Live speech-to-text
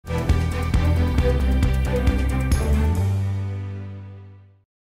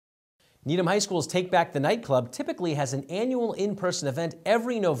Needham High School's Take Back the Night Club typically has an annual in-person event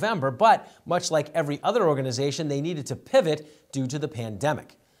every November, but much like every other organization, they needed to pivot due to the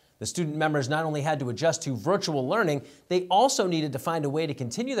pandemic. The student members not only had to adjust to virtual learning, they also needed to find a way to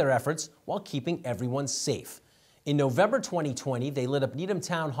continue their efforts while keeping everyone safe. In November 2020, they lit up Needham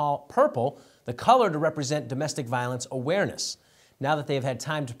Town Hall purple, the color to represent domestic violence awareness. Now that they have had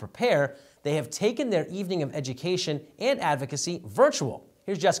time to prepare, they have taken their evening of education and advocacy virtual.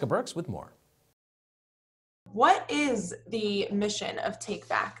 Here's Jessica Burks with more. What is the mission of Take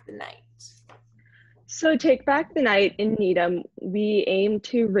Back the Night? So Take Back the Night in Needham, we aim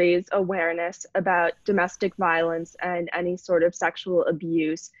to raise awareness about domestic violence and any sort of sexual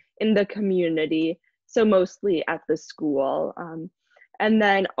abuse in the community, so mostly at the school, and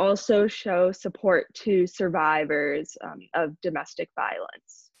then also show support to survivors of domestic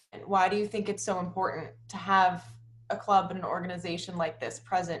violence. And why do you think it's so important to have a club and an organization like this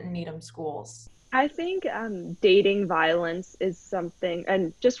present in Needham schools? I think dating violence is something,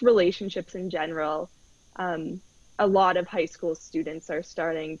 and just relationships in general. A lot of high school students are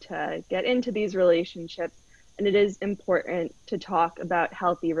starting to get into these relationships, and it is important to talk about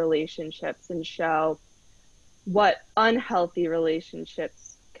healthy relationships and show what unhealthy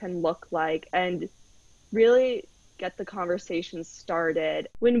relationships can look like and really get the conversation started.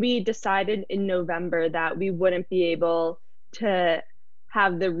 When we decided in November that we wouldn't be able to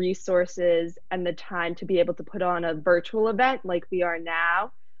have the resources and the time to be able to put on a virtual event like we are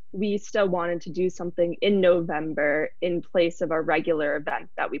now, we still wanted to do something in November in place of our regular event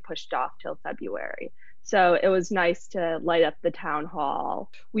that we pushed off till February. So it was nice to light up the town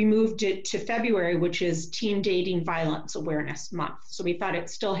hall. We moved it to February, which is Teen Dating Violence Awareness Month. So we thought it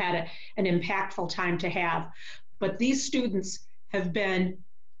still had an impactful time to have. But these students have been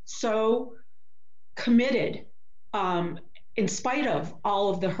so committed, in spite of all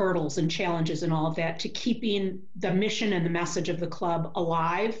of the hurdles and challenges and all of that, to keeping the mission and the message of the club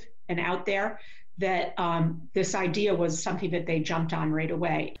alive and out there, that this idea was something that they jumped on right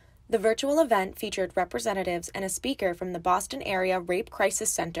away. The virtual event featured representatives and a speaker from the Boston Area Rape Crisis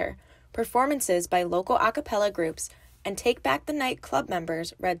Center, performances by local a cappella groups, and Take Back the Night club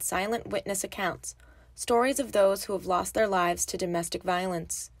members read silent witness accounts, stories of those who have lost their lives to domestic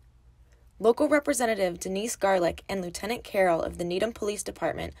violence. Local Representative Denise Garlick and Lieutenant Carroll of the Needham Police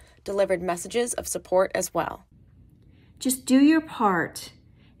Department delivered messages of support as well. Just do your part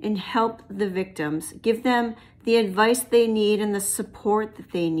and help the victims. Give them the advice they need and the support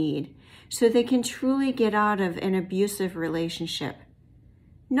that they need so they can truly get out of an abusive relationship.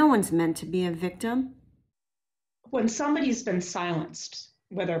 No one's meant to be a victim. When somebody's been silenced,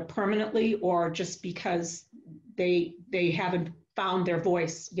 whether permanently or just because they haven't found their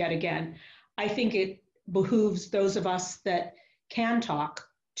voice yet again, I think it behooves those of us that can talk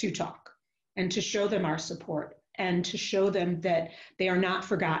to talk and to show them our support and to show them that they are not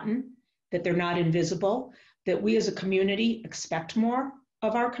forgotten, that they're not invisible, that we as a community expect more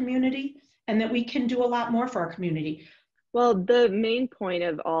of our community, and that we can do a lot more for our community. Well, the main point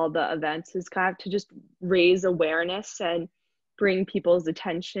of all the events is kind of to just raise awareness and bring people's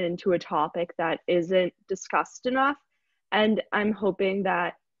attention to a topic that isn't discussed enough. And I'm hoping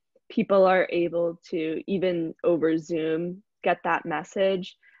that people are able to, even over Zoom, get that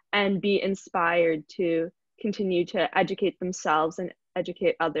message and be inspired to continue to educate themselves and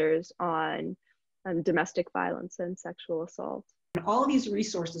educate others on domestic violence and sexual assault. All of these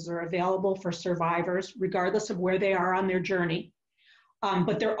resources are available for survivors, regardless of where they are on their journey.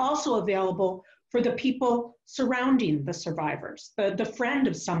 But they're also available for the people surrounding the survivors, the friend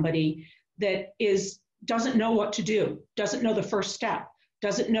of somebody that doesn't know what to do, doesn't know the first step,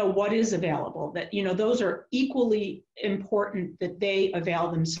 doesn't know what is available, that, those are equally important, that they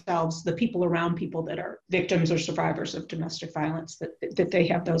avail themselves, the people around people that are victims or survivors of domestic violence, that they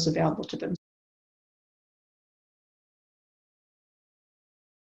have those available to them.